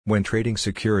When trading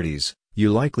securities,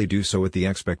 you likely do so with the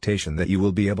expectation that you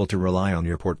will be able to rely on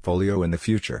your portfolio in the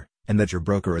future, and that your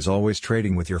broker is always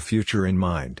trading with your future in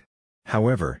mind.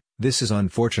 However, this is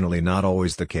unfortunately not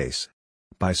always the case.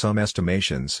 By some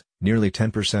estimations, nearly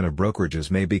 10% of brokerages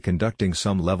may be conducting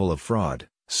some level of fraud,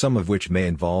 some of which may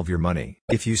involve your money.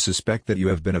 If you suspect that you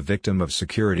have been a victim of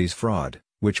securities fraud,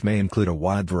 which may include a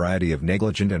wide variety of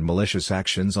negligent and malicious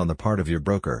actions on the part of your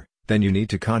broker, then you need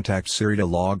to contact Sirida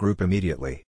Law Group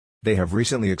immediately. They have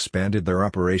recently expanded their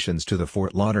operations to the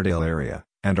Fort Lauderdale area,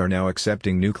 and are now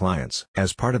accepting new clients.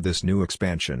 As part of this new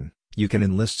expansion, you can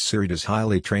enlist Sirida's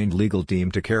highly trained legal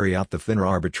team to carry out the FINRA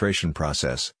arbitration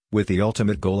process, with the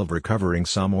ultimate goal of recovering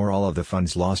some or all of the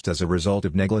funds lost as a result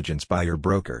of negligence by your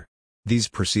broker. These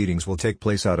proceedings will take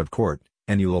place out of court,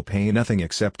 and you will pay nothing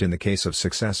except in the case of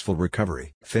successful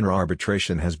recovery. FINRA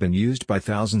arbitration has been used by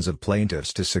thousands of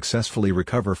plaintiffs to successfully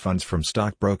recover funds from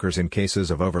stockbrokers in cases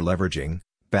of over-leveraging,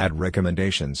 bad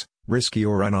recommendations, risky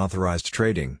or unauthorized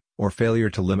trading, or failure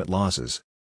to limit losses.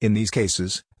 In these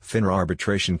cases, FINRA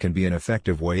arbitration can be an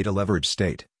effective way to leverage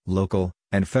state, local,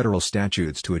 and federal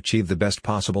statutes to achieve the best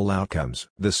possible outcomes.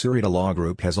 The Sirida Law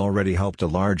Group has already helped a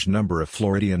large number of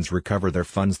Floridians recover their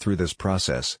funds through this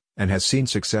process, and has seen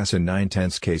success in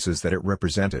 9/10 cases that it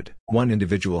represented. One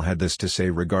individual had this to say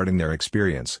regarding their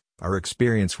experience: "Our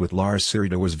experience with Lars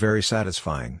Sirida was very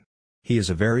satisfying. He is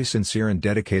a very sincere and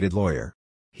dedicated lawyer.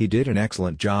 He did an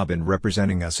excellent job in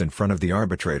representing us in front of the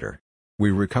arbitrator.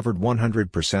 We recovered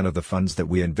 100% of the funds that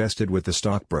we invested with the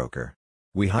stockbroker.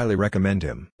 We highly recommend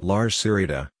him." Lars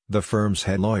Sirida, the firm's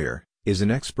head lawyer, is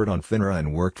an expert on FINRA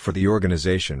and worked for the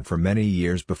organization for many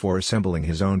years before assembling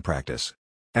his own practice.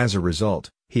 As a result,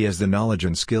 he has the knowledge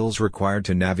and skills required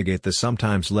to navigate the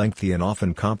sometimes lengthy and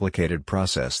often complicated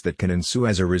process that can ensue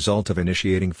as a result of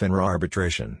initiating FINRA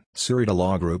arbitration. Sirida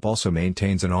Law Group also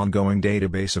maintains an ongoing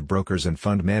database of brokers and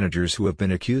fund managers who have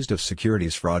been accused of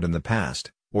securities fraud in the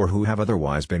past, or who have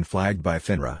otherwise been flagged by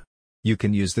FINRA. You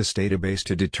can use this database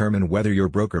to determine whether your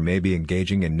broker may be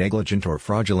engaging in negligent or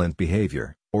fraudulent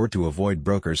behavior, or to avoid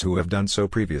brokers who have done so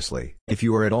previously. If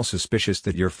you are at all suspicious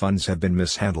that your funds have been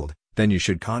mishandled, then you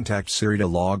should contact Sirida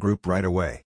Law Group right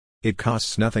away. It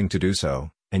costs nothing to do so,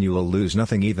 and you will lose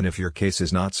nothing even if your case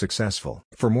is not successful.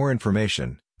 For more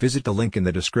information, visit the link in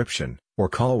the description, or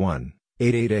call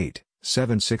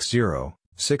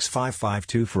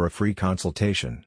 1-888-760-6552 for a free consultation.